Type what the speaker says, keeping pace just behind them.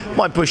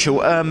Mike Bushell,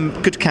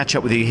 good to catch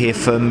up with you here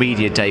for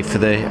Media Day for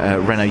the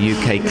Renault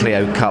UK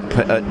Clio Cup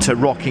at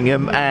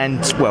Rockingham, and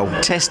well,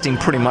 testing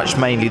pretty much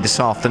mainly this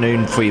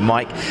afternoon for you,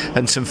 Mike,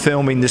 and some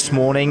filming this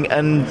morning,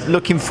 and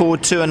looking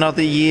forward to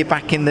another year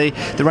back in the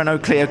Renault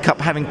Clio Cup,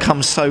 having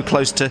come so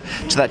close to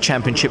that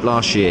championship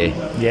last year.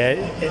 Yeah,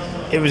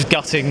 it was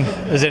gutting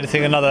as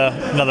anything.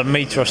 Another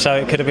metre or so,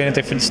 it could have been a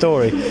different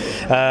story,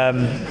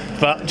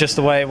 but just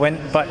the way it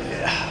went. But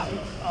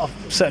I'm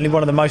certainly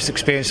one of the most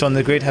experienced on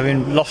the grid,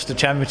 having lost a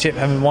championship,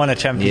 having won a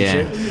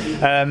championship.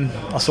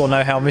 I sort of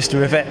know how Mr.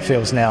 Rivette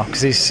feels now,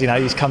 because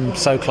he's come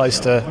so close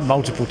to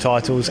multiple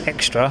titles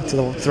extra to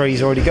the 3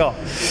 he's already got.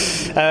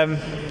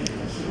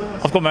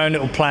 I've got my own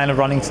little plan of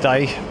running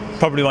today.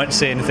 Probably won't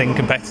see anything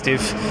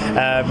competitive.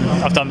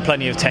 I've done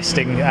plenty of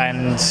testing,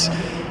 and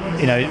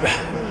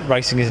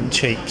racing isn't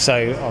cheap, so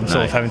I'm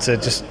sort of having to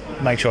just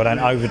make sure I don't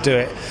overdo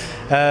it.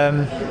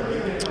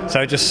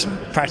 So just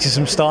practice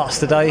some starts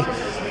today.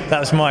 That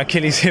was my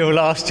Achilles heel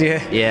last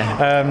year.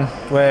 Yeah.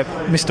 Where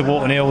Mr.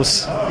 Walton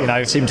Hills,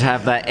 seem to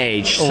have that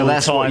edge. So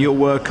that's what you'll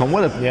work on.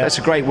 Well, that's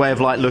a great way of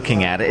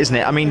looking at it, isn't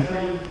it? I mean,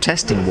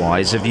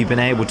 testing-wise, have you been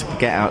able to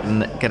get out in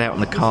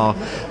the car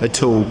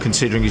at all?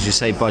 Considering, as you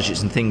say,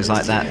 budgets and things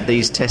like that,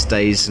 these test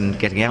days and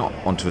getting out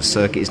onto a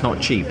circuit is not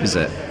cheap, is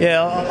it?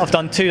 Yeah, I've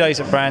done 2 days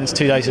at Brands,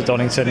 2 days at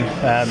Donington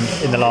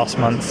in the last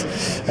month.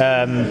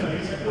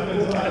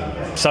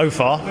 So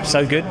far,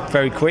 so good,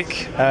 very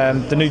quick.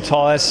 The new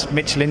tyres,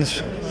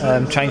 Michelin's,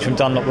 changed from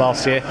Dunlop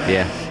last year.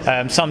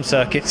 Yeah. Some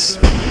circuits,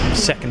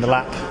 second the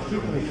lap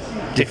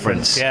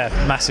difference. Yeah,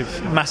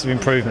 massive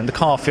improvement. The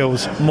car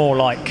feels more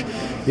like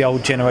the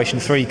old Generation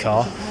 3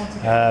 car,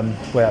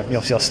 where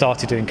obviously I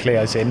started doing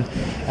Clios in,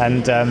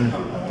 and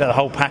the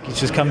whole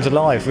package just comes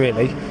alive,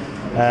 really.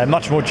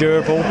 Much more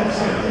durable.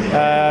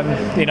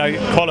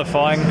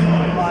 Qualifying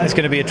is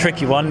going to be a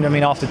tricky one. I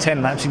mean, after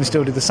 10 laps, you can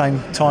still do the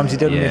same times you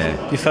did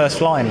on your first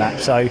flying lap.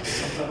 So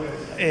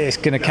it's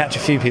going to catch a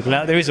few people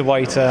out. There is a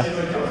way to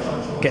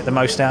get the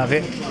most out of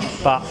it,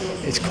 but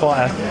it's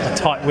quite a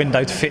tight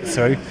window to fit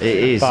through. It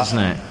is, isn't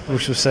it? We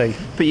shall see.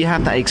 But you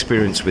have that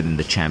experience within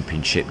the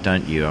championship,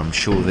 don't you? I'm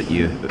sure that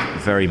you're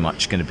very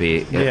much going to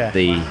be at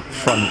the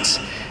front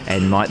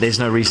end, Mike. There's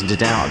no reason to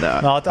doubt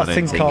that. No, I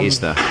think is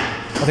there?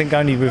 I think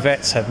only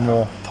Rivette's have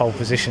more pole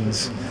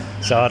positions,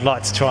 so I'd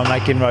like to try and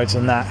make inroads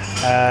on that.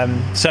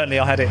 Certainly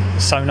I had it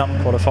sewn up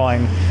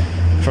qualifying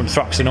from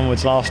Thruxton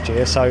onwards last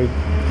year, so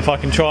if I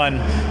can try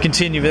and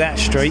continue with that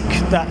streak,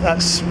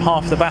 that's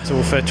half the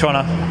battle for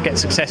trying to get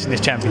success in this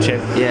championship.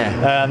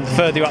 Yeah. The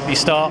further up you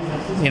start,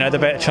 the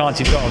better chance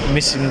you've got of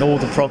missing all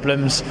the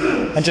problems,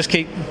 and just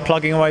keep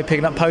plugging away,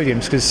 picking up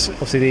podiums, because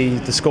obviously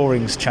the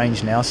scoring's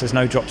changed now, so there's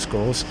no drop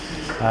scores.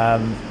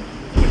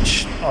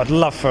 Which I'd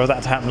love for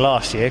that to happen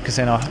last year, because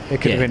then it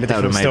could have been a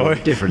different story.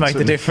 Made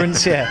the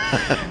difference, yeah.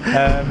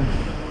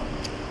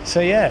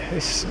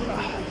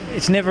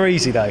 It's never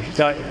easy though.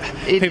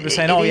 People are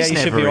saying, you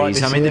should be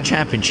right. I mean, the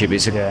championship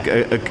is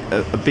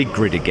a big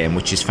grid again,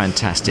 which is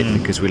fantastic,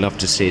 because we love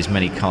to see as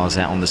many cars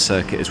out on the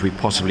circuit as we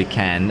possibly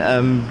can.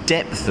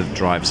 Depth of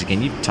drivers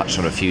again. You touched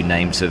on a few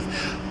names of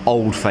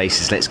old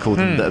faces, let's call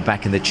them, that are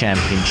back in the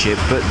championship,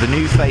 but the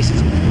new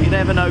faces, you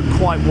never know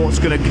quite what's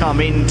going to come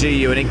in, do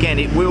you? And again,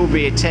 it will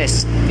be a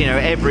test,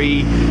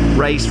 every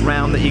race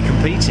round that you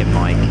compete in,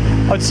 Mike.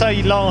 I'd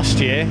say last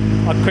year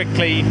I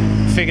quickly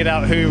figured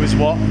out who was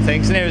what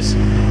things, and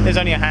there's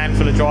only a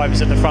handful of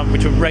drivers at the front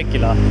which were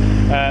regular.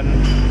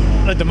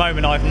 At the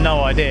moment I have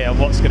no idea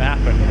what's going to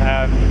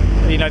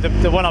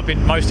happen. The one I've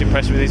been most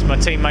impressed with is my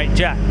teammate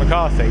Jack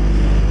McCarthy.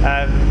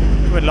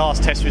 When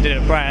last test we did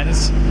at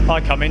Brands,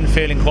 I come in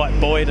feeling quite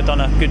buoyed, I'd done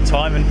a good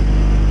time, and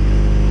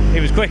he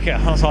was quicker.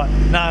 I was like,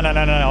 no,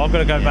 I've got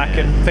to go back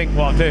and think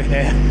what I'm doing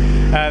here.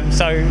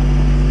 So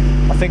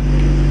I think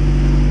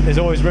there's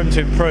always room to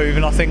improve,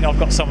 and I think I've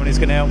got someone who's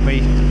going to help me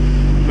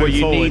move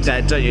forward. Need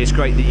that, don't you? It's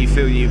great that you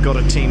feel you've got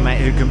a teammate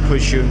who can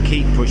push you and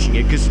keep pushing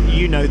you, because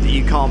you know that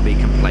you can't be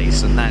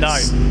complacent.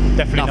 That's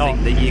definitely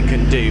nothing that you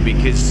can do,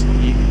 because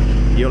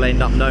you'll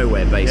end up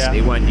nowhere,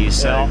 basically, won't you?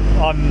 So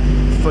I'm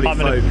fully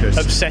focused.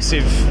 An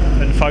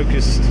obsessive and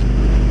focused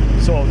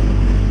sort of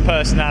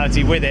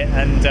personality with it,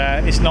 and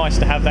it's nice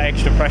to have that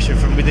extra pressure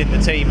from within the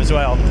team as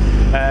well.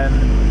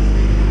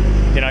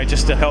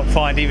 Just to help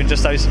find even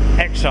just those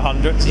extra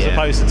hundredths as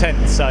opposed to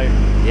tenths. So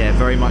yeah,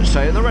 very much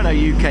so. The Renault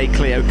UK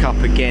Clio Cup,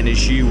 again,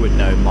 as you would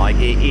know, Mike,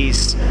 it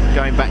is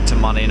going back to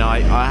money, and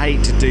I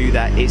hate to do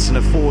that. It's an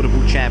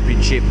affordable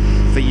championship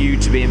for you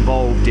to be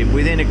involved in,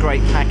 within a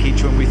great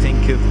package when we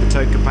think of the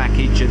TOCA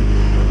package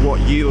and what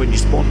you and your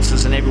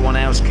sponsors and everyone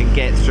else can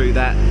get through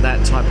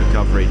that type of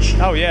coverage.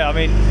 Oh yeah, I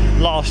mean,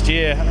 last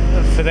year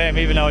for them,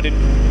 even though I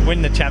didn't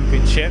win the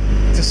championship,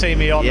 to see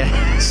me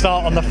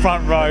start on the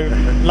front row,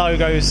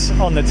 logos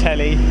on the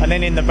telly, and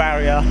then in the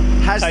barrier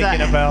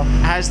taking a bell.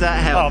 Has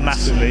that helped? Oh,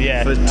 massively,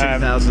 yeah. For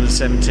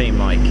 2017,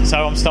 Mike.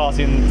 So I'm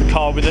starting the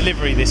car with a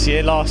livery this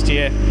year. Last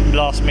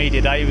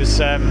media day was,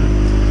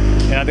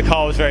 the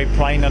car was very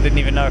plain. I didn't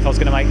even know if I was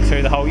going to make it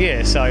through the whole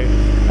year. So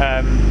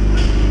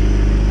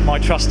my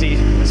trusty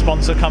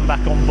sponsor come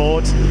back on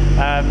board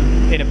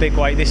in a big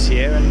way this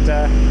year, and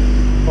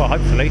well,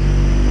 hopefully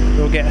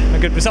we'll get a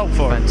good result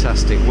for it.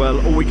 Fantastic.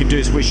 Well, all we can do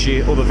is wish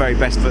you all the very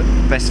best for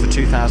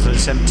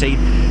 2017,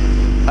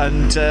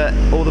 and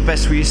all the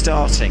best for you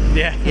starting.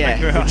 Yeah, thank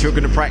you very much. Which you're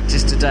going to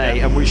practice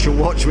today, and we shall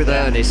watch with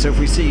Ernest. So if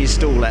we see you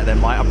stall out there,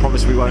 Mike, I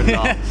promise we won't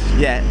laugh.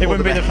 Yeah, it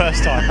wouldn't be the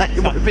first time.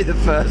 It won't be the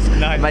first.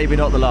 No. Maybe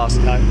not the last.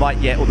 No. Mike,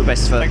 all the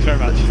best for Thanks very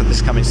much. for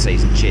this coming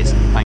season. Cheers.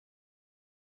 Thanks.